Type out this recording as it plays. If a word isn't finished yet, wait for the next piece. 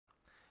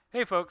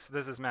Hey folks,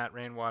 this is Matt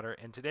Rainwater,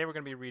 and today we're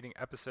going to be reading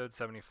episode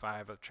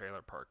 75 of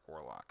Trailer Park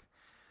Warlock.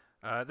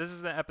 This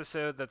is the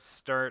episode that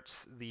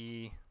starts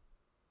the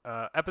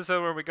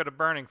episode where we go to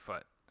Burning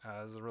Foot.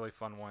 This is a really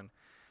fun one,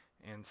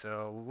 and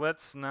so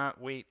let's not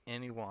wait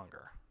any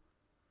longer.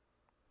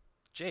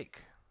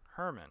 Jake,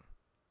 Herman,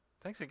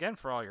 thanks again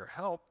for all your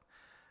help.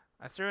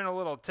 I threw in a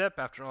little tip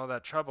after all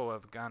that trouble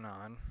I've gone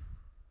on.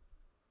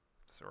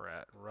 So we're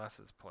at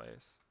Russ's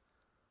place.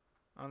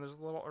 Oh, there's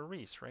a little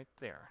Reese right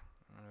there.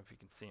 I don't know if you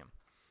can see him.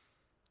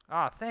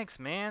 Aw, thanks,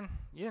 man.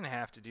 You didn't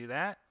have to do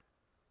that.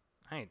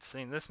 I ain't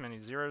seen this many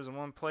zeros in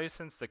one place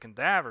since the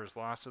cadavers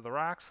lost to the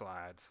rock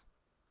slides.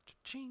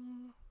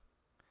 Cha-ching.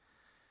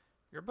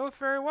 You're both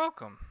very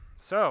welcome.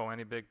 So,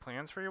 any big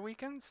plans for your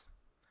weekends?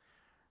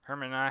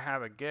 Herman and I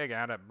have a gig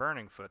out at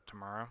Burning Foot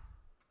tomorrow.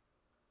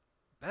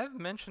 Bev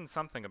mentioned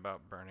something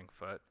about Burning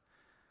Foot.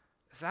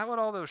 Is that what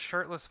all those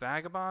shirtless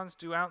vagabonds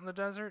do out in the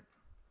desert?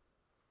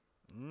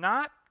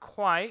 Not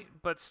quite,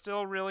 but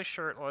still really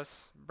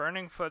shirtless.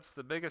 Burning Foot's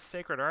the biggest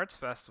sacred arts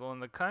festival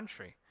in the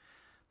country.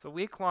 It's a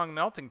week-long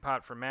melting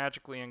pot for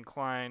magically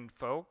inclined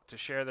folk to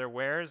share their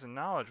wares and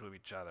knowledge with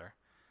each other.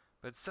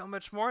 But it's so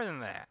much more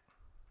than that.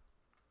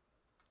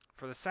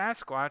 For the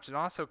Sasquatch, it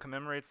also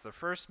commemorates the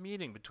first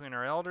meeting between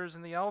our elders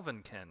and the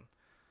Elvenkin.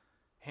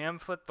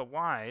 Hamfoot the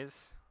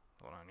Wise...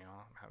 Hold on,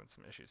 y'all. I'm having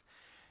some issues.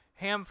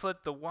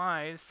 Hamfoot the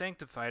Wise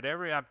sanctified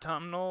every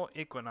autumnal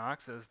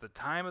equinox as the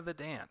time of the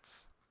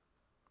dance.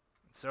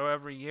 So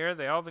every year,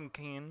 the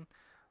Elvenkin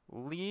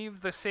leave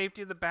the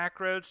safety of the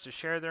backroads to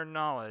share their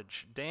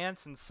knowledge,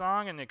 dance and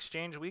song in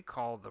exchange we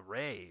call the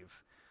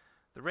rave.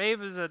 The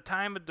rave is a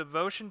time of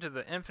devotion to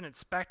the infinite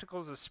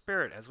spectacles of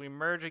spirit as we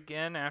merge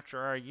again after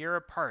our year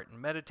apart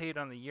and meditate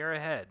on the year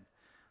ahead.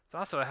 It's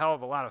also a hell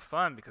of a lot of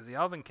fun because the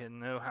Elvenkin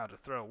know how to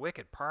throw a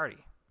wicked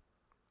party.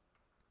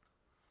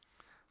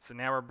 So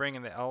now we're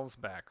bringing the elves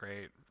back,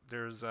 right?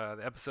 There's the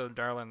episode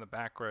Darla in the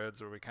Backroads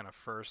where we kind of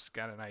first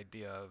got an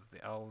idea of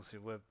the elves who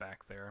live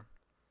back there.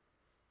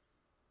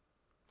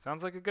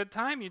 Sounds like a good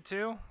time, you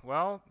two.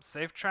 Well,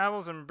 safe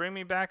travels and bring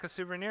me back a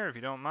souvenir if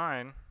you don't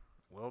mind.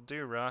 Will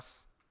do,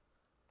 Russ.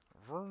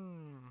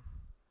 Vroom.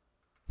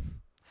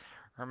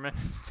 Herman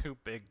is too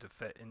big to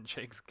fit in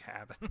Jake's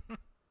cabin.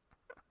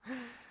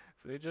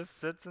 So he just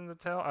sits in the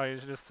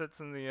he just sits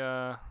in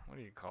the, what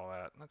do you call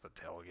that? Not the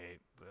tailgate.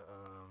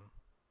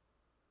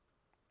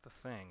 The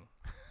thing.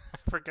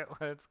 I forget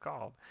what it's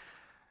called.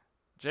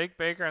 Jake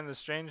Baker and the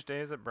Strange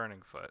Days at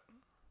Burning Foot.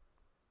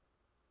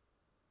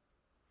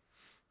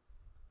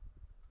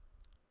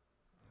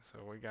 So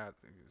we got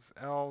these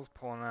elves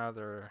pulling out of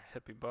their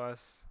hippie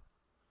bus.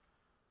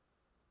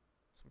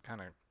 Some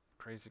kind of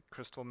crazy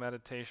crystal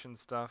meditation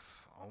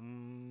stuff. I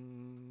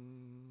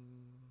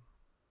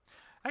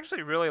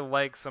actually really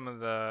like some of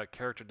the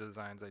character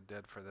designs I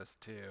did for this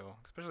too.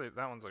 Especially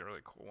that one's like a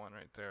really cool one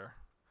right there.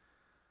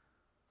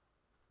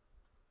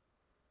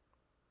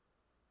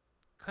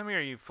 Come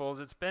here, you fools.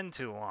 It's been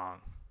too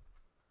long.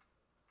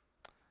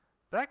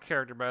 That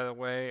character, by the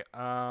way,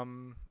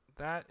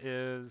 that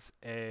is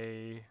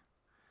a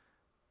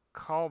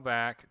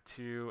callback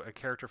to a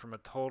character from a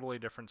totally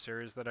different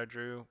series that I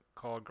drew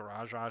called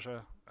Garage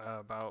Raja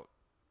about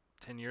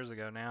 10 years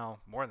ago now.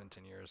 More than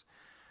 10 years.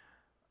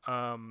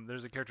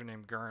 There's a character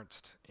named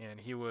Gernst, and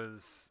he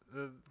was...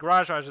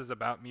 Garage Raja is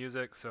about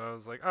music, so I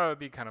was like, oh, it'd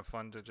be kind of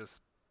fun to just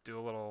do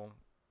a little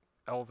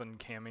elven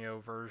cameo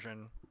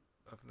version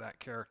of that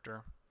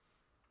character.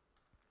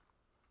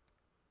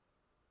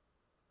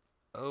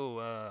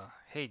 Oh,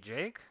 hey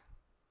Jake?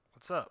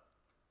 What's up?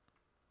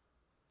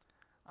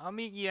 I'll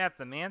meet you at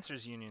the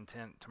Mancers Union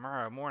tent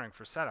tomorrow morning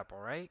for setup,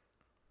 alright?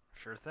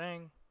 Sure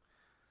thing.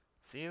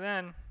 See you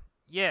then.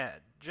 Yeah,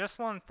 just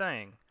one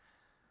thing.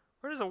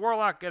 Where does a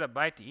Warlock get a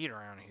bite to eat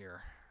around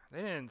here?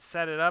 They didn't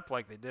set it up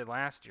like they did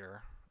last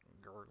year.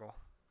 Gurgle.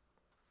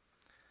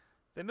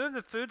 They moved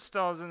the food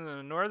stalls into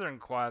the northern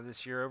quad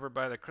this year over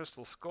by the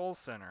Crystal Skull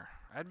Center.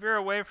 I'd veer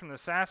away from the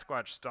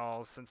Sasquatch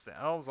stalls since the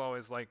elves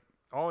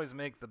always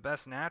make the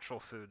best natural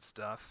food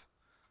stuff.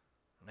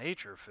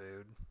 Nature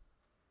food.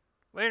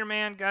 Later,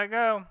 man. Gotta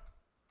go.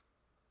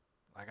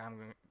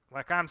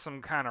 Like I'm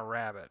some kind of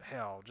rabbit.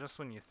 Hell, just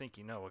when you think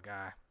you know a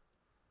guy.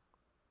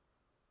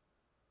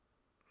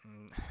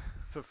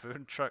 It's a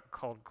food truck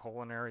called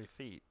Culinary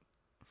Feet.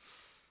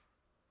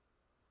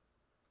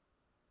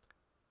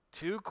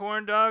 2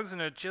 corn dogs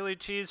and a chili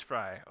cheese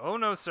fry. Oh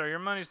no, sir, your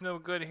money's no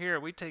good here.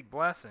 We take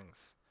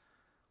blessings.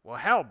 Well,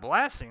 hell,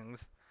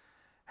 blessings?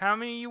 How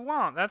many you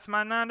want? That's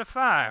my 9 to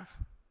 5.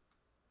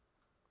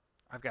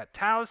 I've got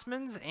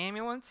talismans,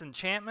 amulets,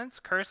 enchantments,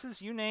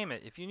 curses, you name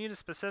it. If you need a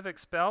specific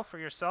spell for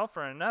yourself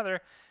or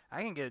another,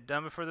 I can get it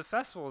done before the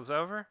festival is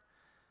over.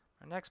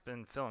 My neck's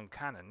been feeling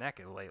kind of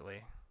naked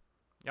lately.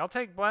 Y'all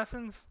take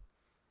blessings?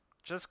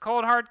 Just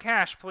cold hard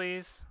cash,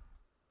 please.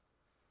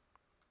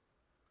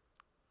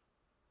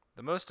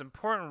 The most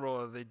important rule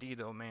of the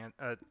Dedo-man...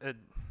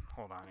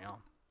 hold on, y'all.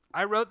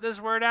 I wrote this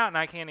word out and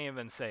I can't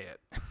even say it.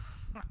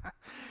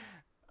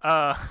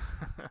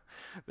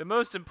 The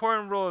most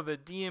important rule of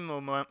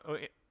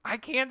I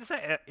can't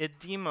say it.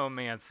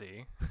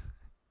 Edemomancy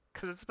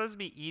Because it's supposed to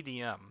be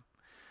EDM.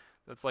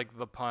 That's like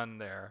the pun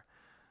there.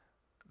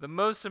 The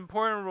most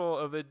important rule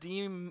of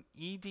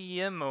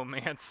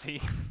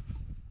EDM-omancy,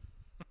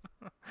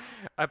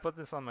 I put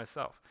this on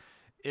myself,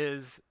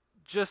 is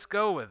just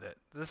go with it.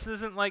 This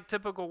isn't like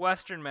typical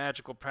Western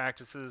magical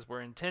practices where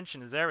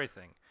intention is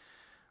everything.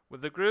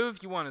 With the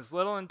groove, you want as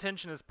little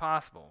intention as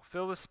possible.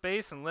 Fill the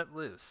space and let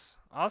loose.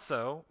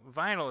 Also,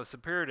 vinyl is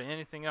superior to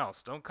anything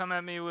else. Don't come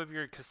at me with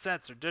your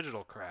cassettes or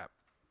digital crap.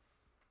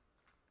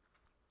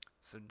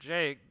 So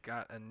Jake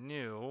got a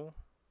new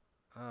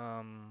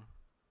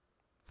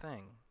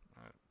thing.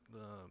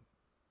 The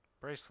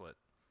bracelet.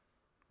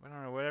 I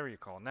don't know, whatever you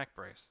call it, neck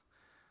brace.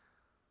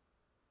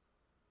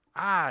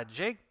 Ah,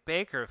 Jake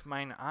Baker, if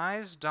mine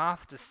eyes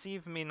doth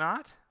deceive me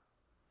not.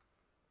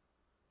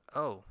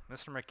 Oh,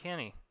 Mr.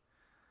 McKinney.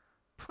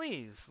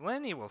 Please,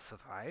 Lenny will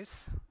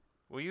suffice.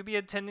 Will you be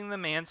attending the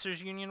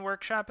Mancers Union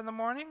workshop in the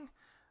morning?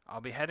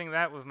 I'll be heading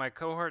that with my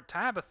cohort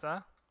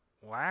Tabitha.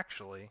 Well,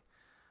 actually,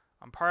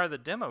 I'm part of the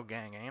demo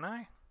gang, ain't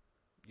I?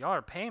 Y'all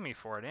are paying me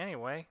for it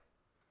anyway.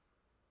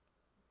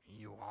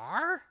 You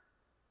are?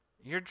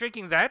 You're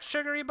drinking that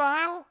sugary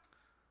bile?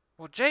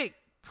 Well, Jake,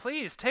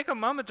 please take a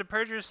moment to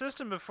purge your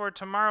system before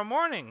tomorrow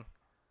morning.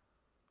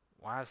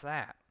 Why is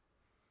that?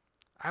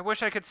 I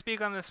wish I could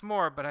speak on this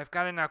more, but I've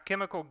got an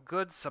alchemical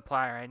goods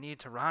supplier I need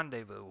to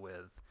rendezvous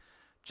with.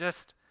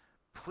 Just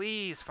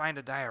please find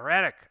a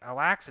diuretic, a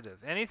laxative,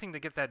 anything to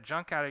get that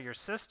junk out of your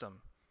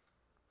system.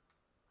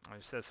 Oh,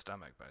 he says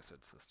stomach, but I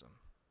said system.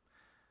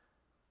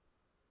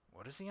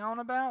 What is he on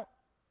about?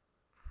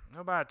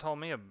 Nobody told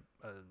me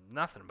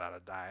nothing about a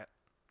diet.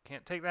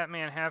 Can't take that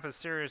man half as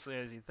seriously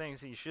as he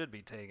thinks he should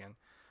be taken.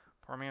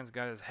 Poor man's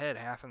got his head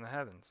half in the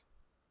heavens.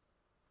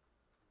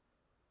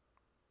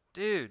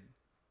 Dude.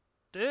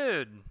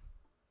 Wub,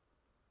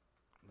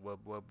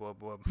 wub, wub,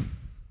 wub.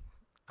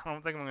 I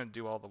don't think I'm going to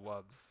do all the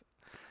wubs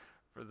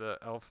for the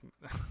elf,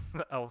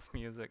 the elf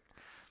music.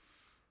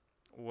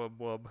 Wub,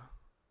 wub.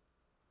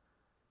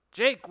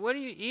 Jake, what are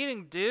you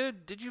eating,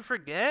 dude? Did you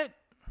forget?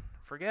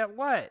 Forget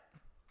what?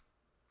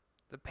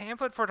 The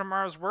pamphlet for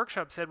tomorrow's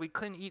workshop said we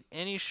couldn't eat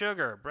any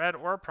sugar, bread,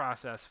 or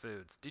processed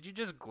foods. Did you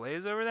just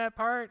glaze over that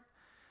part?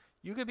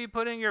 You could be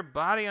putting your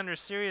body under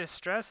serious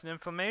stress and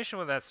inflammation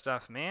with that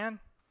stuff, man.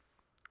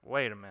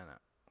 Wait a minute.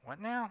 What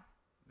now?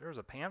 There was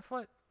a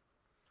pamphlet?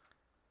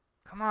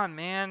 Come on,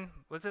 man.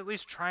 Let's at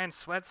least try and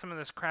sweat some of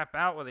this crap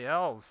out with the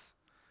elves.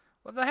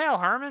 What the hell,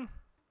 Herman?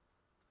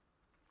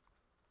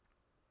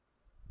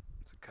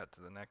 Let's cut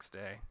to the next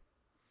day.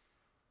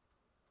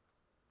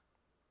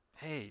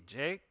 Hey,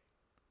 Jake.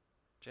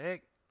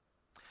 Jake.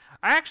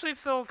 I actually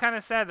feel kind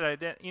of sad that I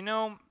didn't. You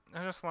know,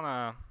 I just want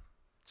to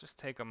just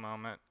take a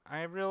moment.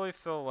 I really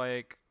feel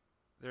like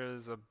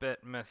there's a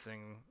bit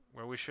missing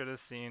where we should have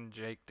seen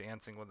Jake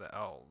dancing with the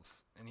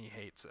elves, and he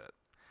hates it.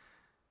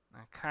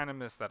 I kind of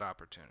missed that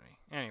opportunity.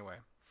 Anyway,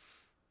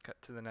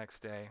 cut to the next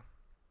day.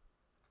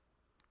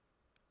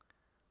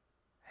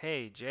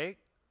 Hey, Jake.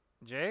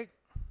 Jake?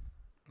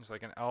 There's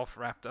like an elf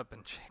wrapped up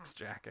in Jake's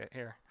jacket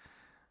here.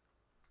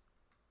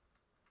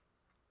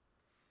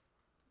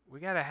 We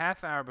got a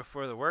half hour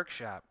before the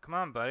workshop. Come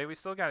on, buddy. We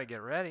still got to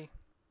get ready.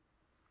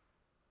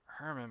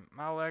 Herman,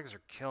 my legs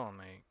are killing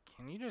me.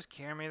 Can you just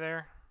carry me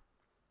there?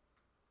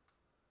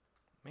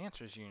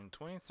 Mancers Union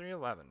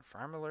 2311.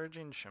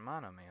 Pharmalurgy and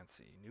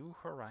Shamanomancy. New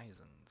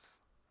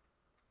Horizons.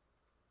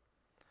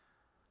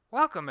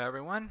 Welcome,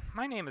 everyone.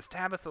 My name is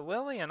Tabitha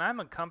Lilly, and I'm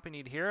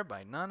accompanied here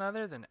by none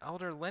other than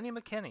Elder Lenny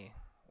McKinney.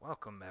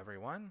 Welcome,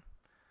 everyone.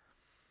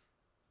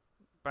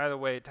 By the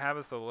way,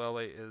 Tabitha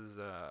Lilly is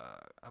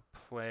a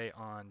play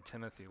on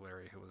Timothy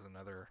Leary, who was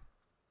another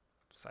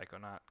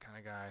psychonaut kind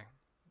of guy.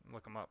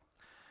 Look him up.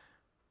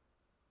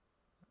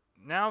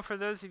 Now, for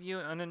those of you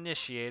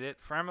uninitiated,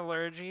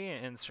 pharmalurgy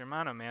and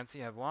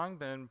sermonomancy have long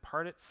been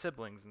parted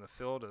siblings in the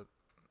field of...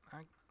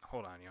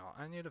 hold on, y'all.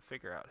 I need to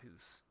figure out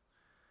who's...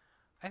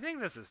 I think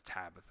this is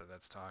Tabitha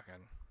that's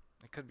talking.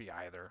 It could be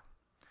either.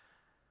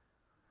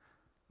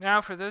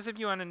 Now, for those of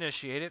you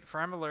uninitiated,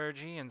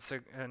 pharmalurgy and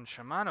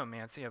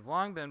shamanomancy have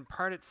long been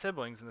parted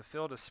siblings in the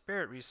field of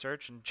spirit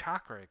research and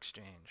chakra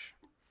exchange.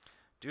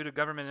 Due to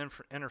government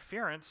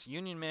interference,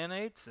 union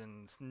mandates,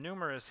 and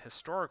numerous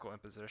historical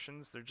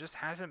impositions, there just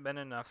hasn't been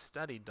enough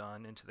study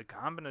done into the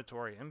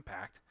combinatory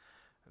impact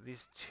of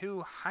these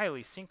two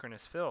highly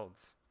synchronous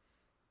fields.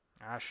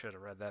 I should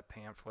have read that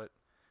pamphlet.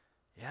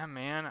 Yeah,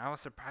 man, I was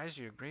surprised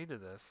you agreed to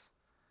this.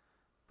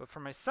 But for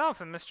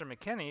myself and Mr.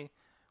 McKinney,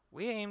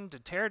 we aim to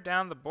tear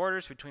down the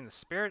borders between the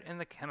spirit and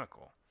the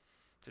chemical,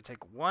 to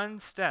take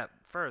one step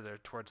further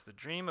towards the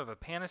dream of a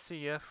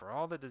panacea for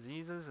all the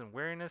diseases and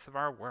weariness of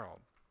our world.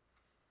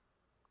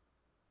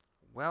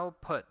 Well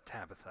put,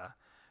 Tabitha.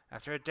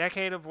 After a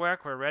decade of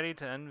work, we're ready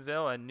to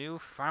unveil a new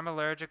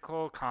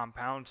pharmacological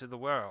compound to the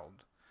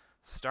world,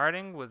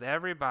 starting with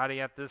everybody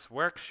at this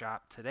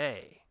workshop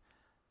today.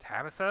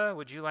 Tabitha,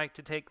 would you like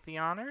to take the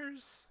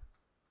honors?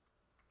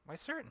 Why,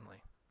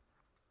 certainly.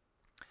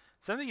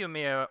 Some of you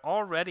may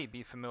already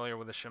be familiar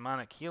with the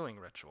shamanic healing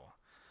ritual,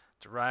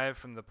 derived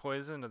from the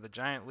poison of the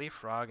giant leaf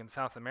frog in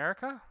South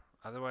America.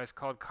 Otherwise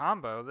called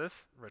combo,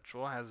 this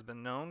ritual has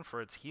been known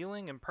for its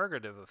healing and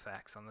purgative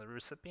effects on the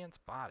recipient's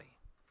body.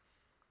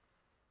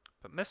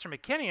 But Mr.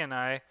 McKinney and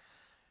I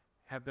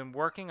have been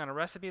working on a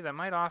recipe that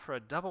might offer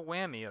a double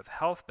whammy of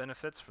health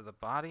benefits for the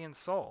body and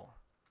soul.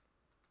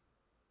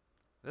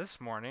 This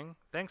morning,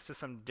 thanks to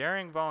some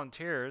daring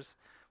volunteers,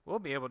 we'll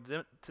be able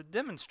to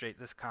demonstrate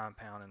this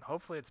compound and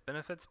hopefully its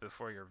benefits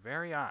before your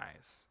very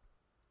eyes.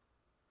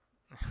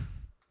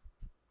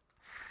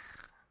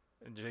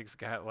 And Jake's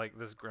got like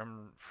this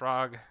grim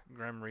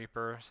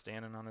reaper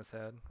standing on his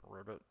head.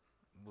 Ribbit.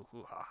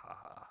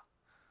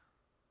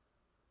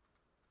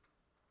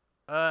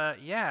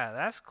 Yeah,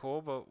 that's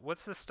cool, but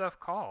what's this stuff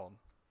called?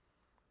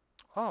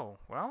 Oh,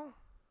 well,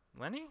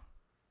 Lenny,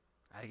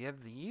 I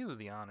give you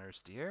the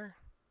honors, dear.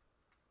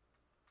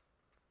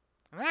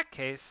 In that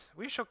case,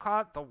 we shall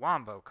call it the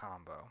Wombo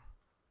Combo.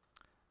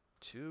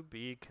 To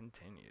be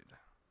continued.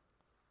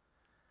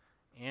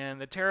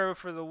 And the tarot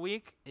for the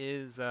week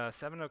is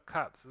Seven of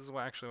Cups. This is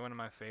actually one of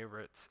my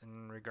favorites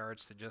in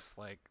regards to just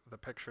like the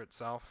picture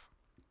itself.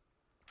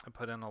 I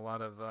put in a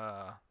lot of,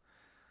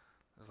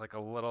 there's like a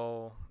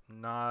little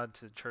nod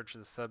to Church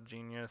of the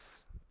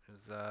Subgenius.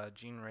 There's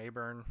Gene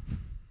Rayburn.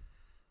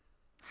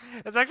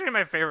 It's actually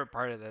my favorite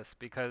part of this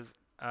because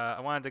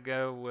I wanted to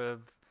go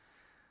with,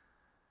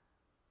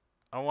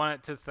 I want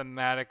it to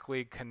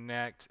thematically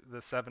connect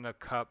the Seven of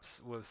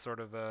Cups with sort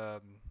of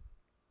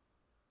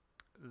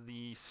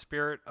the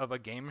spirit of a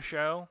game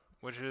show,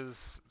 which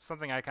is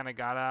something I kind of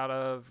got out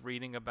of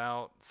reading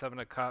about Seven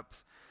of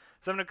Cups.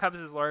 Seven of Cups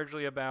is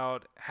largely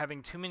about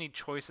having too many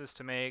choices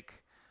to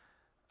make.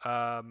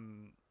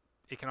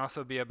 It can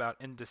also be about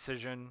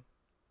indecision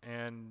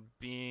and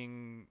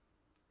being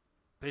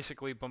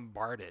basically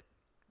bombarded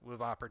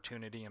with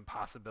opportunity and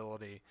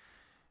possibility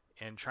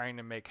and trying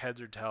to make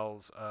heads or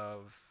tails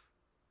of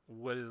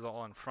what is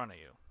all in front of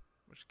you,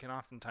 which can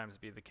oftentimes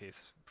be the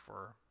case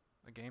for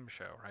a game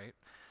show, right?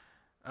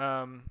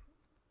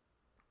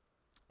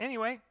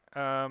 Anyway,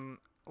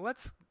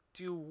 let's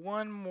do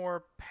one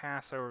more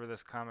pass over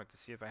this comic to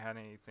see if I had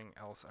anything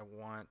else I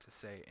want to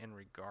say in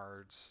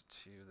regards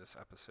to this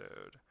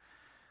episode.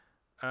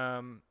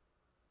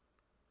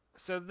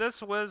 So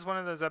this was one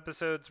of those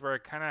episodes where I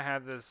kind of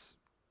had this.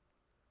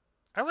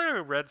 I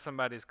literally read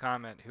somebody's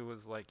comment who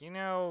was like, you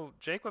know,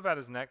 Jake without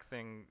his neck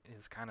thing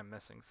is kind of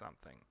missing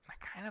something. I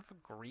kind of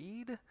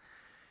agreed.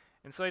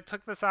 And so I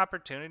took this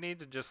opportunity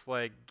to just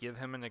like give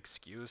him an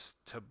excuse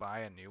to buy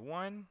a new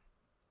one.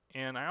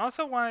 And I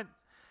also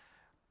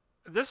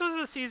this was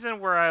a season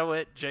where I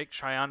let Jake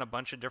try on a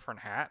bunch of different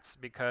hats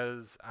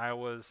because I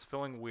was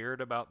feeling weird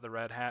about the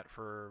red hat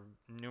for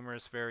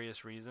numerous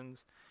various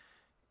reasons.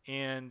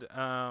 And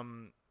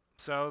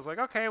so I was like,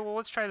 okay, well,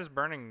 let's try this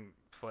Burning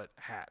Foot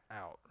hat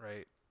out,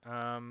 right?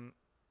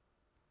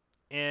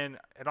 And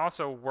it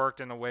also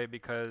worked in a way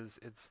because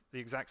it's the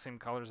exact same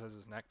colors as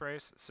his neck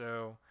brace.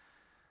 So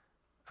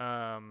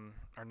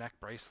or neck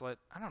bracelet.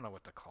 I don't know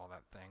what to call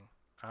that thing.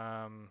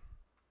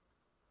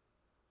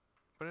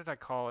 What did I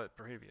call it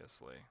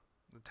previously?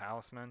 The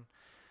talisman?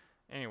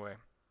 Anyway.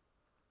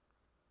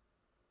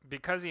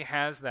 Because he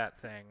has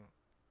that thing,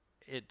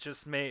 it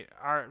just made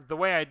the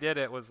way I did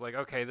it was like,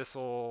 okay, this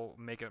will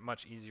make it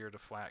much easier to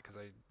flat because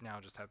I now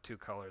just have two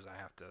colors I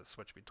have to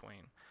switch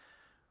between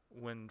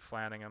when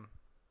flatting them.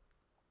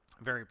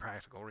 Very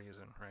practical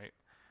reason,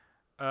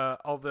 right?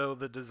 Although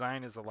the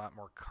design is a lot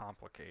more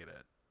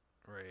complicated,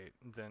 right,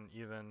 than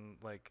even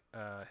like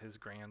his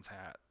Grand's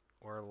hat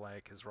or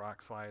like his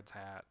Rock Slides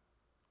hat.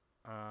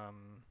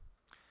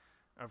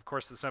 Of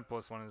course, the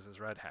simplest one is his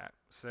red hat.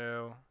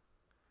 So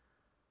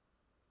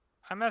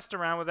I messed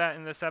around with that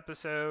in this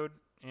episode,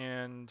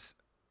 and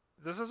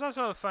this was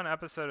also a fun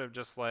episode of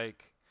just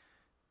like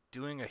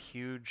doing a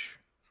huge,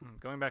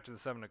 going back to the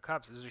Seven of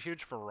Cups, there's a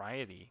huge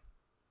variety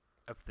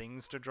of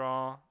things to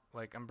draw.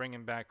 Like I'm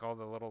bringing back all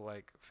the little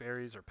like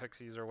fairies or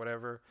pixies or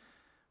whatever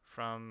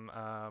from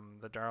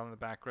the Darling in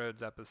the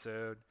Backroads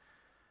episode.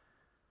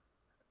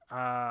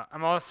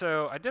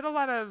 I did a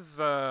lot of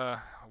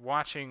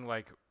watching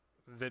like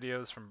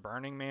videos from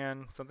Burning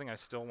Man, something I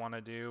still want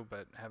to do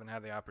but haven't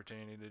had the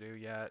opportunity to do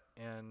yet.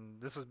 And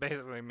this is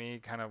basically me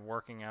kind of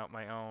working out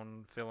my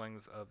own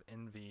feelings of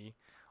envy.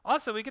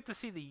 Also, we get to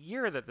see the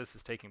year that this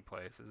is taking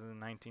place. This is in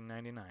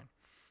 1999.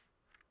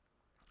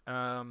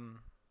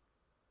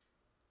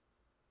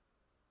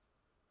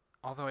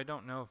 Although I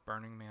don't know if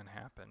Burning Man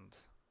happened.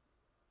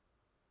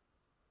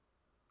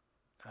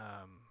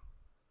 I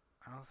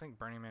don't think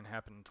Burning Man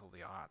happened until the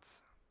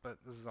aughts, but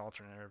this is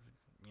alternative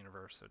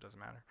universe, so it doesn't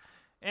matter.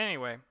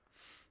 Anyway,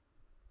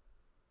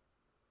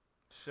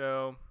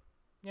 so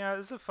yeah,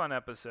 this is a fun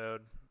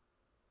episode.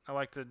 I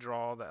like to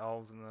draw the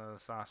elves and the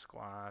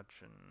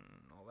Sasquatch and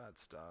all that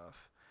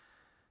stuff.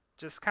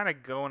 Just kind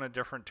of go in a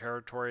different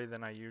territory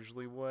than I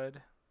usually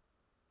would.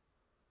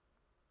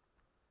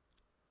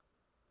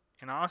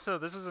 And also,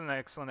 this is an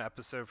excellent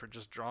episode for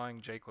just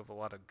drawing Jake with a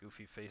lot of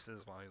goofy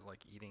faces while he's like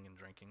eating and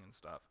drinking and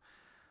stuff.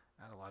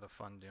 I had a lot of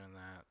fun doing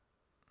that.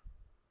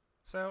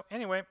 So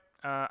anyway,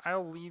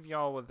 I'll leave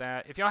y'all with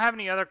that. If y'all have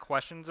any other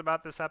questions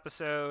about this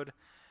episode,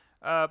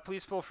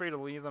 please feel free to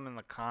leave them in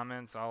the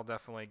comments. I'll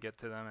definitely get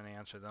to them and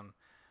answer them.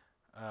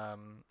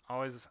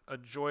 Always a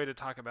joy to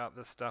talk about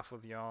this stuff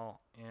with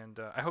y'all, and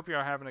I hope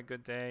you're having a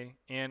good day.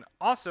 And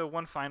also,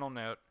 one final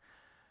note.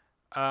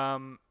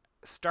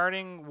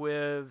 Starting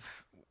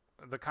with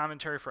the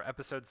commentary for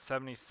episode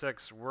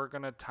 76, we're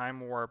going to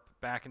time warp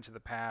back into the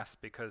past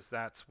because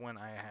that's when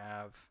I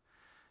have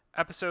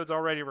episodes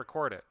already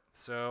recorded.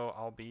 So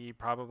I'll be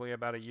probably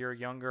about a year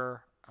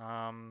younger,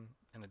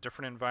 in a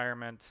different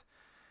environment,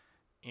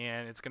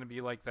 and it's going to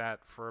be like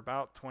that for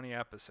about 20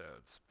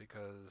 episodes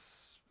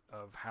because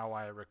of how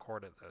I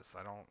recorded this.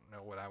 I don't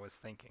know what I was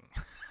thinking.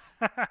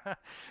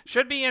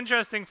 Should be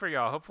interesting for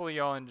y'all. Hopefully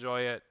y'all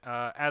enjoy it.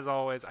 As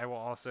always, I will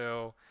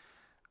also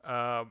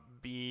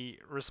be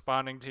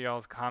responding to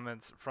y'all's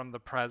comments from the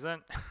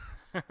present.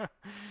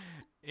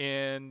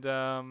 And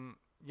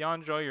y'all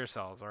enjoy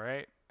yourselves, all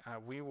right?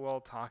 We will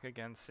talk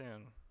again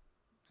soon.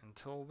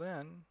 Until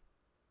then,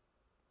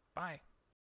 bye.